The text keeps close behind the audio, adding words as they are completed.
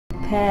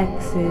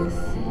Paxus.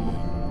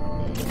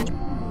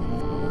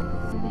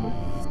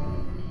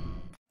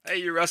 Hey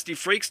you rusty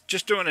freaks,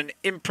 just doing an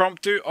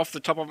impromptu off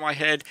the top of my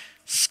head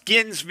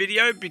skins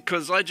video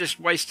because I just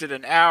wasted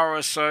an hour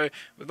or so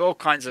with all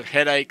kinds of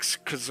headaches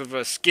because of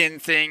a skin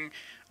thing.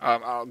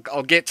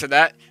 I'll get to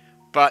that,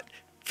 but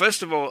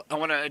first of all I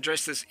want to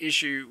address this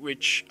issue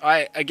which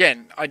I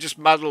just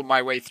muddled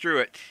my way through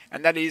it,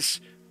 and that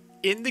is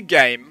in the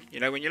game, you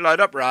know, when you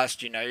load up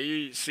Rust, you know,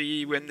 you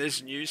see when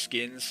there's new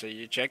skins, so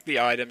you check the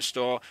item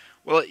store.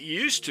 Well, it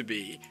used to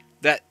be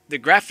that the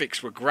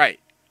graphics were great.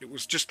 It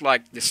was just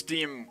like the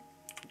Steam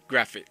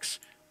graphics.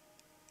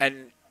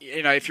 And,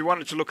 you know, if you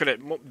wanted to look at it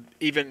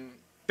even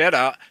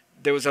better,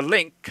 there was a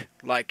link,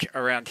 like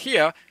around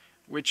here,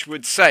 which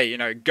would say, you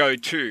know, go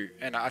to.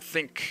 And I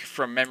think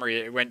from memory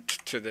it went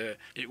to the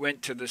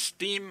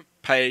Steam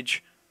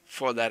page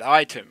for that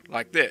item,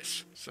 like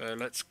this. So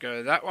let's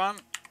go that one.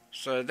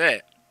 So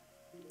there.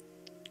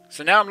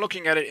 So now I'm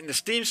looking at it in the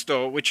Steam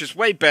store, which is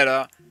way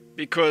better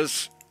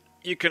because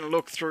you can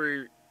look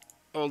through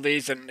all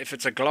these, and if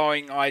it's a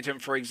glowing item,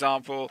 for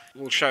example,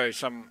 we'll show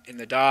some in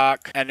the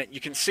dark, and you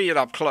can see it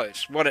up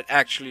close, what it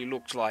actually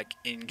looks like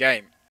in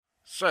game.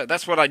 So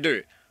that's what I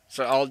do.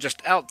 So I'll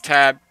just alt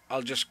tab,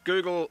 I'll just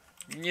Google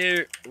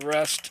new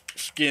Rust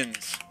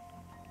skins,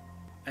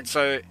 and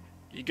so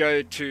you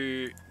go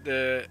to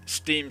the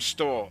Steam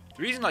store.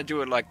 The reason I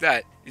do it like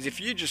that is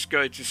if you just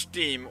go to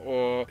Steam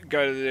or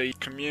go to the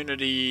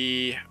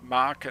community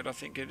market, I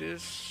think it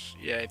is.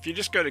 Yeah, if you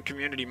just go to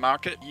community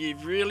market, you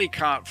really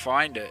can't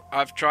find it.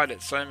 I've tried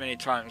it so many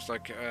times,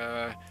 like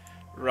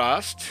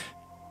Rust.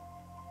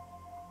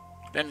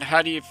 Then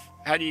how do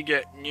you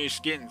get new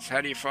skins? How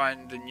do you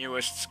find the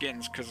newest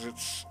skins? Because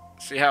it's,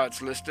 see how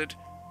it's listed?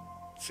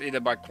 It's either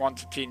by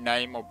quantity,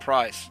 name, or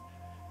price.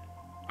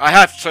 I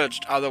have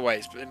searched other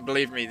ways, but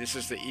believe me, this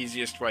is the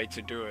easiest way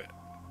to do it.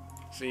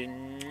 See,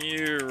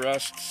 new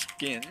Rust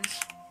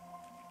skins.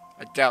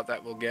 I doubt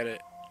that we'll get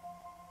it.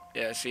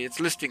 Yeah, see, it's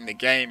listing the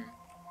game.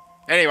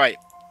 Anyway,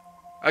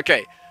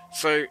 okay,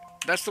 so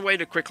that's the way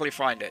to quickly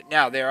find it.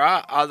 Now, there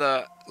are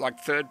other, like,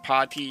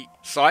 third-party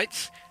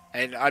sites,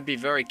 and I'd be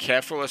very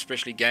careful,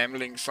 especially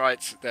gambling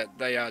sites, that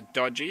they are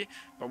dodgy.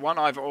 But one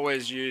I've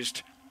always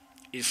used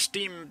is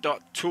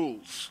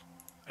steam.tools.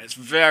 It's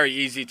very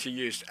easy to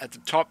use. At the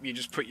top, you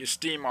just put your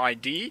Steam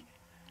ID.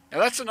 Now,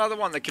 that's another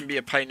one that can be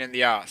a pain in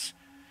the ass.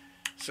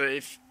 So,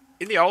 if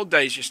in the old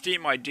days, your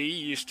Steam ID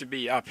used to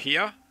be up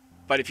here.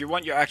 But if you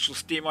want your actual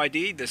Steam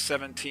ID, the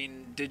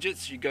 17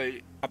 digits, you go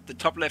up the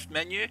top left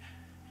menu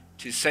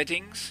to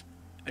Settings.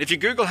 And if you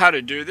Google how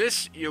to do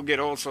this, you'll get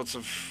all sorts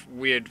of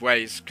weird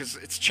ways because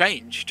it's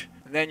changed.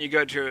 And then you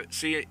go to,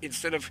 see,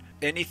 instead of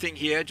anything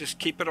here, just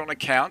keep it on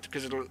account,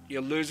 because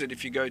you'll lose it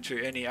if you go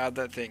to any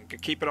other thing.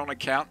 Keep it on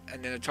account,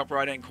 and in the top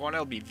right hand corner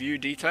will be view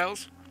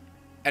details.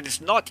 And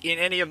it's not in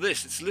any of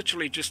this, it's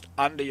literally just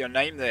under your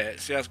name there.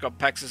 See how it's got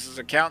Paxus's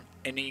account,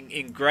 and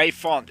in grey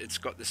font it's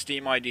got the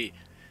Steam ID.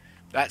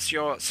 That's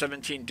your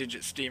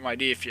 17-digit Steam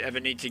ID if you ever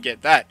need to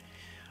get that.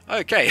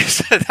 Okay,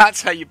 so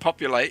that's how you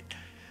populate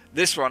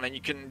this one, and you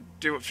can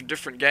do it for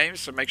different games,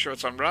 so make sure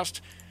it's on Rust.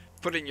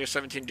 Put in your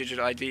 17-digit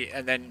ID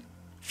and then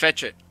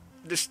fetch it.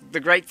 The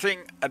great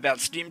thing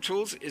about Steam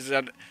Tools is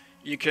that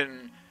you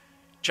can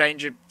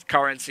change your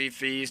currency,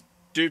 fees.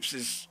 Dupes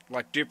is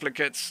like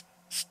duplicates.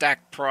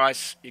 Stack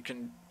price, you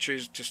can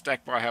choose to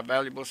stack by how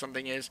valuable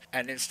something is.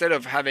 And instead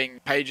of having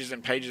pages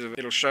and pages of it,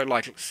 it'll show,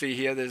 like, see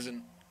here,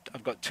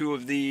 I've got two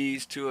of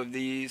these.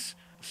 I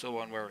saw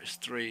one where it's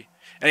 3.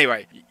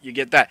 Anyway, you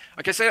get that.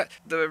 Okay, so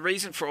the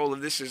reason for all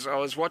of this is I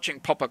was watching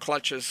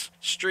PoppaClutch's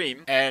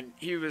stream, and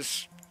he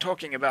was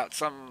talking about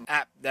some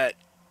app that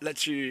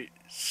lets you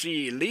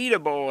see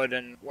leaderboard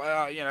and,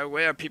 well, you know,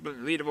 where people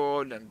in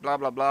leaderboard and blah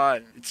blah blah,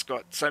 and it's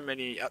got so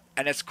many,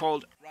 and it's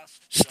called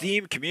Rust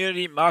Steam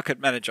Community Market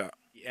Manager,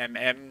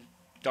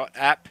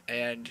 app,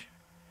 and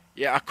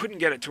yeah, I couldn't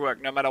get it to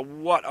work no matter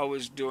what I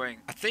was doing.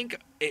 I think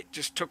it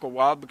just took a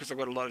while because I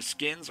got a lot of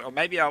skins, or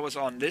maybe I was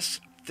on this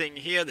thing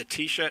here, the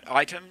t-shirt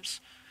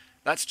items.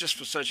 That's just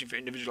for searching for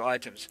individual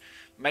items.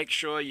 Make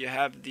sure you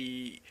have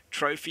the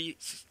trophy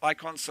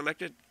icon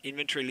selected,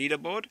 inventory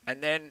leaderboard,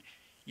 and then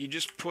you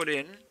just put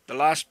in the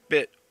last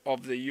bit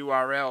of the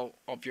URL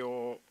of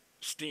your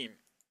Steam.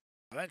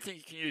 I don't think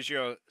you can use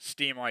your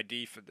Steam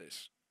ID for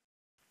this.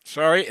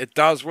 Sorry, it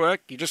does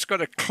work. You just got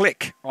to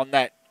click on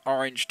that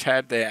orange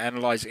tab there,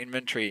 Analyze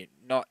Inventory,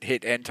 not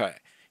hit Enter.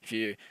 If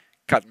you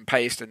cut and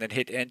paste and then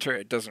hit Enter,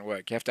 it doesn't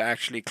work. You have to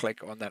actually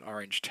click on that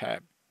orange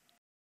tab.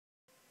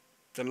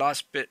 The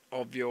last bit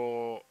of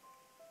your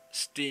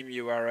Steam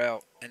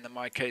URL, and in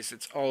my case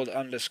it's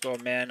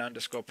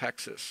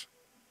old_man_Paxus.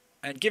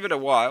 And give it a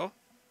while,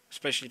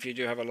 especially if you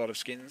do have a lot of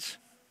skins.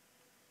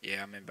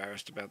 Yeah, I'm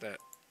embarrassed about that.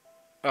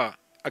 Oh,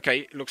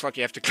 okay, looks like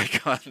you have to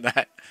click on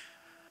that.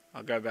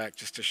 I'll go back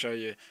just to show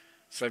you.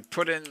 So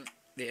put in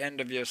the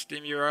end of your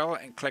Steam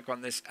URL and click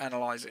on this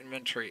Analyze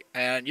Inventory.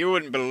 And you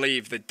wouldn't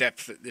believe the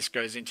depth that this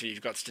goes into.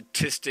 You've got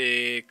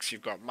statistics,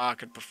 you've got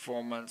market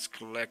performance,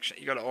 collection,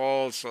 you've got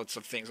all sorts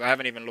of things. I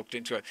haven't even looked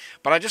into it.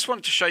 But I just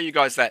wanted to show you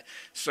guys that.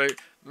 So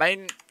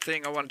Main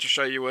thing I wanted to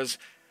show you was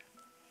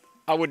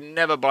I would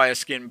never buy a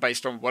skin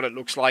based on what it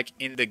looks like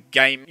in the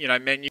game, you know,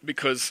 menu,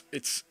 because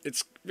it's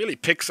really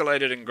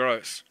pixelated and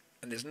gross.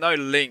 And there's no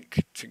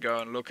link to go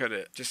and look at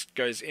it. It just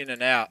goes in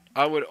and out.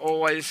 I would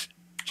always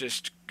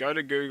just go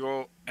to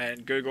Google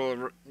and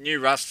Google new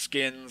Rust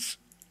skins,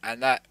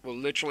 and that will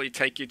literally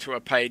take you to a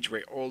page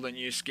where all the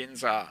new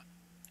skins are.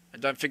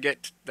 And don't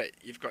forget that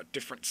you've got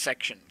different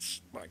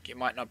sections. Like, you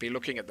might not be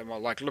looking at them all.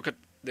 Like, look at,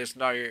 there's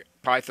no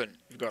Python.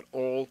 You've got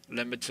all,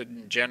 limited,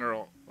 and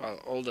general. Well,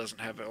 all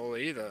doesn't have it all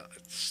either.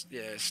 It's,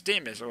 yeah,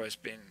 Steam has always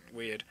been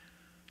weird.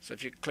 So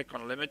if you click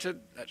on limited,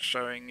 that's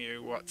showing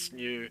you what's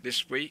new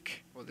this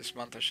week, or this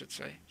month I should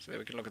say. So there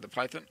we can look at the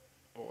Python.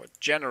 Or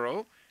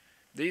general.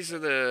 These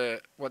are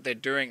what they're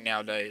doing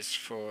nowadays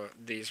for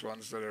these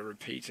ones that are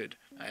repeated.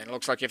 And it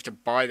looks like you have to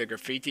buy the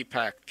graffiti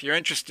pack. If you're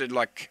interested,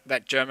 like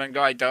that German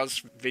guy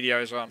does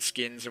videos on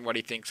skins and what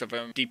he thinks of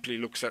them, deeply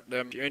looks at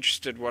them. If you're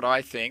interested what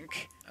I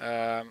think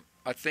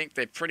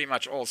they pretty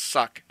much all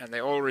suck and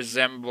they all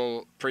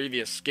resemble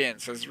previous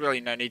skins. So there's really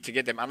no need to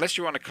get them. Unless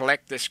you want to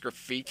collect this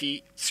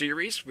graffiti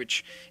series,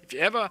 which if you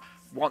ever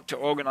want to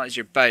organize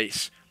your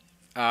base,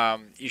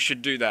 you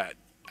should do that.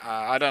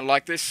 I don't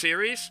like this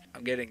series.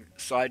 I'm getting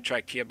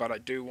sidetracked here, but I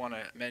do want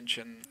to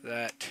mention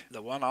that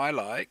the one I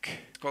like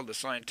is called the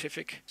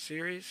Scientific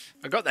series.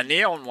 I got the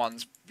Neon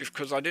ones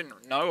because I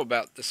didn't know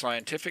about the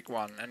Scientific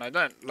one, and I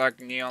don't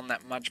like Neon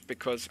that much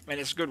because, I mean,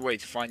 it's a good way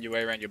to find your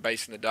way around your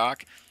base in the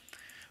dark,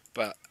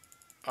 but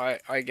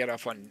I get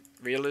off on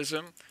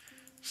realism,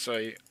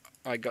 so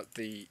I got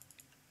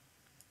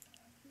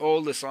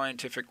all the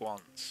Scientific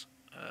ones.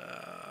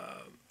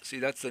 See,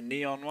 that's the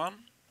Neon one.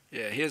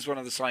 Yeah, here's one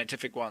of the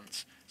Scientific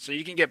ones. So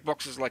you can get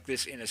boxes like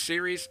this in a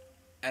series,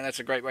 and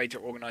that's a great way to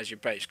organize your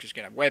base, because you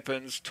can have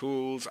weapons,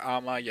 tools,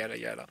 armor, yada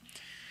yada.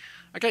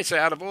 Okay, so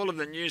out of all of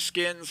the new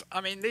skins,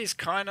 I mean, these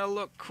kind of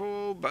look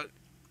cool, but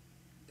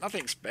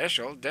nothing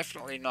special.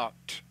 Definitely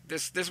not.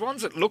 There's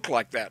ones that look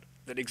like that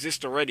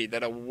exist already,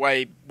 that are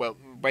way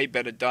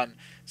better done.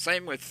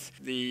 Same with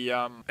the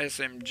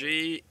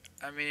SMG.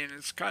 I mean,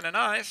 it's kind of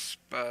nice,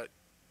 but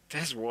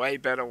there's way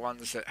better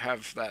ones that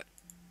have that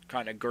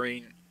kind of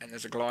green, and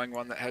there's a glowing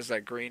one that has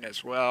that green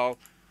as well.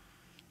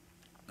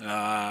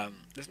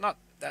 There's not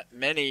that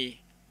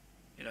many,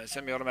 you know,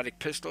 semi-automatic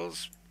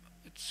pistols.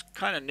 It's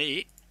kind of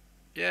neat.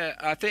 Yeah,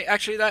 I think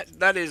actually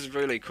that is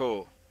really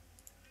cool.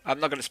 I'm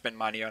not going to spend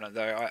money on it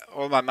though.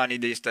 All my money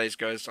these days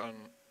goes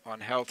on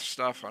health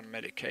stuff, on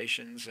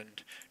medications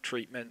and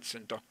treatments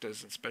and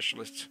doctors and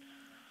specialists.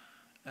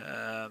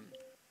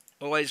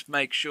 Always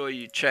make sure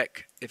you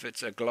check if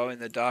it's a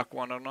glow-in-the-dark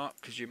one or not,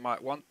 because you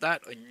might want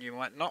that and you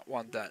might not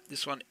want that.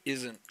 This one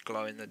isn't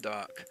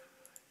glow-in-the-dark,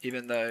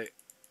 even though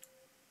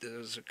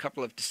there's a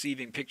couple of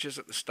deceiving pictures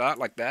at the start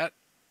like that.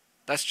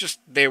 That's just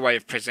their way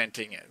of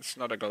presenting it. It's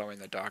not a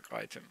glow-in-the-dark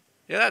item.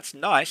 Yeah, that's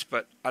nice,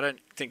 but I don't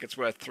think it's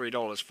worth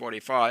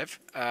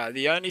 $3.45.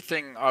 The only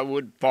thing I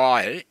would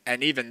buy,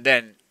 and even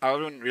then, I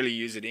wouldn't really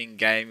use it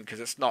in-game because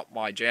it's not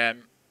my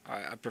jam.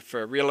 I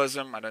prefer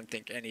realism. I don't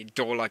think any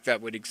door like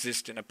that would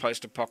exist in a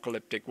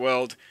post-apocalyptic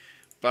world.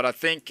 But I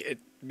think it'd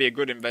be a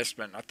good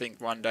investment. I think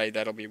one day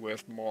that'll be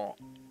worth more,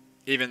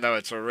 even though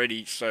it's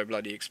already so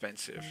bloody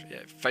expensive.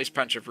 Yeah,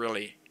 Facepunch have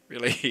really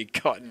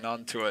gotten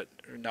onto it,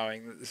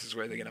 knowing that this is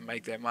where they're going to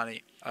make their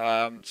money.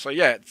 So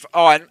yeah.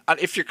 Oh, and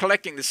if you're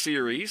collecting the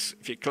series,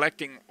 if you're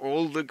collecting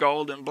all the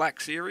gold and black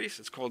series,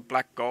 it's called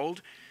Black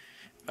Gold,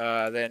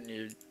 then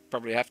you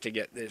probably have to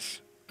get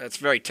this. It's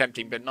very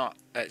tempting, but not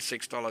at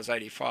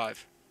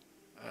 $6.85.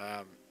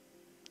 I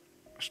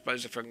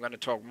suppose if I'm going to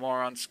talk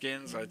more on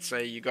skins, I'd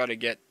say you got to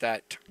get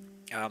that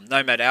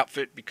Nomad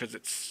outfit, because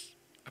it's,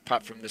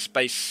 apart from the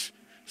space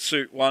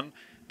suit one,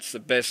 it's the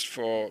best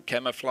for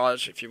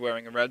camouflage if you're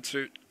wearing a rad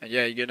suit. And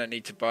yeah, you're going to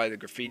need to buy the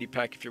graffiti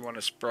pack if you want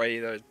to spray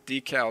the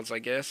decals, I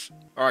guess.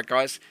 Alright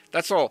guys,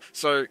 that's all.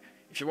 So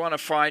if you want to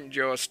find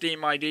your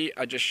Steam ID,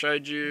 I just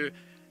showed you,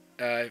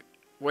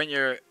 when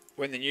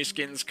the new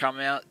skins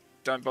come out,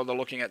 don't bother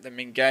looking at them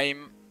in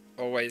game.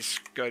 Always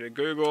go to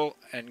Google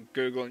and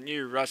Google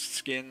new Rust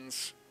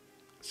skins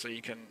so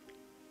you can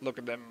look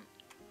at them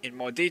in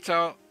more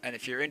detail. And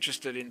if you're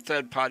interested in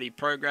third-party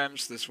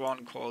programs, there's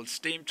one called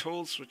Steam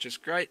Tools, which is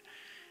great,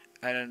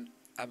 and an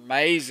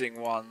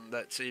amazing one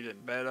that's even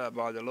better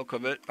by the look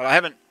of it.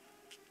 But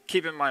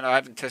keep in mind, I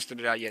haven't tested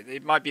it out yet.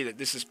 It might be that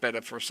this is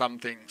better for some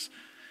things,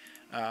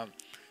 but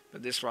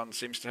this one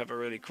seems to have a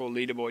really cool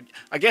leaderboard.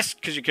 I guess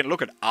because you can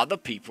look at other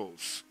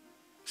people's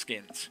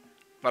skins.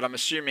 But I'm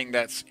assuming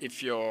that's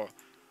if your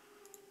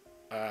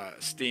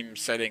Steam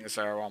settings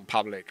are on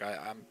public.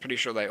 I'm pretty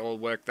sure they all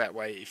work that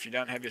way. If you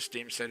don't have your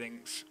Steam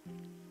settings,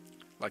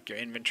 like your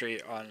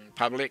inventory, on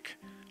public,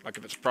 like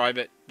if it's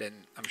private, then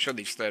I'm sure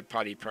these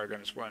third-party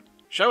programs won't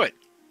show it.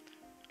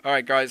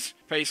 Alright guys,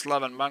 peace,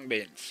 love and mung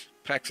beans.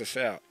 Paxus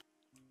out.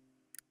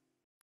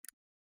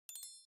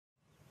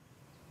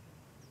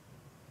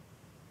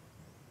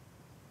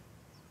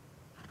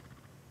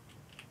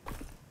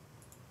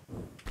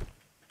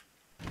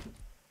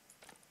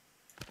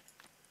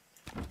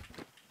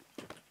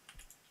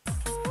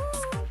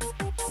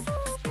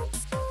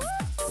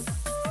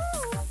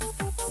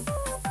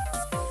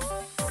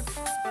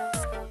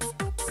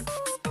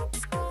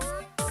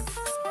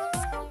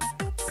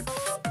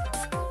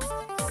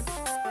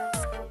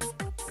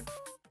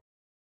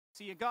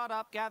 got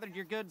up, gathered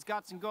your goods,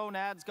 got some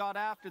gonads, got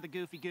after the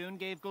goofy goon,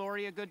 gave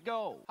Glory a good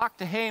go.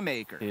 Hucked a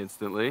haymaker.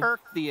 Instantly.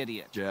 Irked the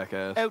idiot.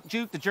 Jackass.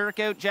 Out-juke the jerk,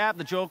 out-jab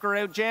the joker,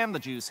 out-jam the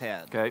juice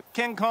head. Okay.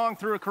 King Kong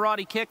threw a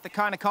karate kick that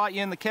kinda caught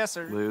you in the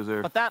kisser.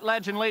 Loser. But that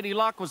legend Lady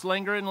Luck was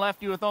lingering and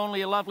left you with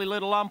only a lovely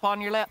little lump on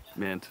your lip.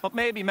 Mint. But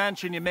maybe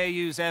mention you may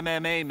use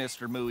MMA,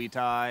 Mr. Muay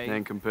Thai.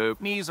 Nincompoop.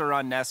 Knees are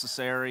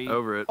unnecessary.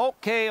 Over it.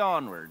 Okay,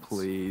 onwards.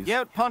 Please. You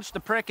out-punched the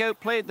prick,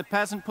 outplayed the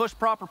peasant, pushed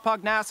proper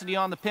pugnacity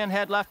on the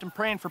pinhead, left him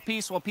praying for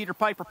peace while Peter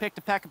Piper picked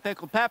a peck of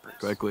pickled peppers.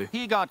 Quickly.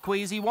 He got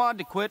queasy, wanted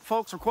to quit.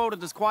 Folks were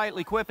quoted as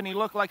quietly quipping he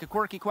looked like a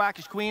quirky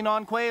quackish queen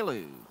on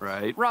Quaalude.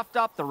 Right. Roughed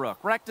up the rook,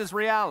 wrecked his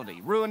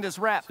reality, ruined his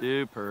rep.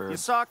 Super. You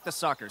socked the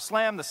sucker,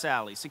 slammed the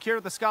Sally,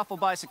 secured the scuffle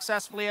by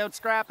successfully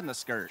out-scrapping the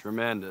skirt.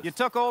 Tremendous. You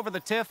took over the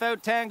tiff,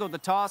 out-tangled the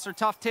tosser,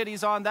 tough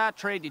titties on that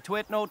trade, you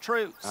twit, no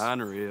truce.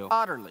 Unreal.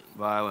 Utterly.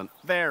 Violent.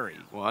 Very.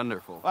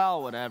 Wonderful.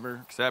 Well,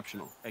 whatever.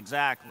 Exceptional.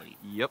 Exactly.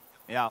 Yep.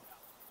 Yeah.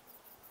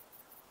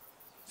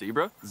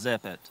 Zebra?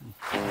 Zip it.